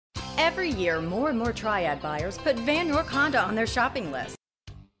Every year, more and more Triad buyers put Van York Honda on their shopping list.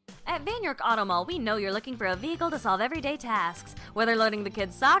 At Van York Auto Mall, we know you're looking for a vehicle to solve everyday tasks. Whether loading the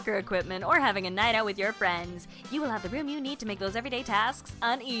kids' soccer equipment or having a night out with your friends, you will have the room you need to make those everyday tasks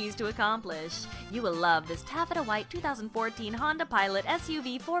an ease to accomplish. You will love this taffeta white 2014 Honda Pilot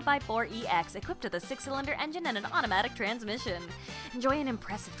SUV 4x4EX equipped with a 6-cylinder engine and an automatic transmission. Enjoy an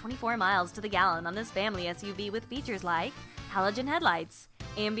impressive 24 miles to the gallon on this family SUV with features like halogen headlights,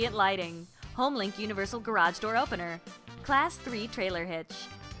 ambient lighting, HomeLink universal garage door opener, Class 3 trailer hitch,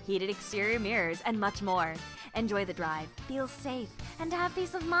 heated exterior mirrors, and much more. Enjoy the drive, feel safe, and have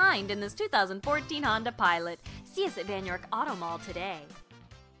peace of mind in this 2014 Honda Pilot. See us at Van York Auto Mall today.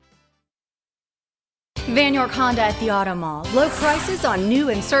 Van York Honda at the Auto Mall. Low prices on new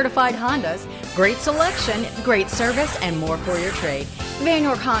and certified Hondas, great selection, great service, and more for your trade. Van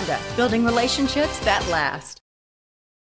York Honda, building relationships that last.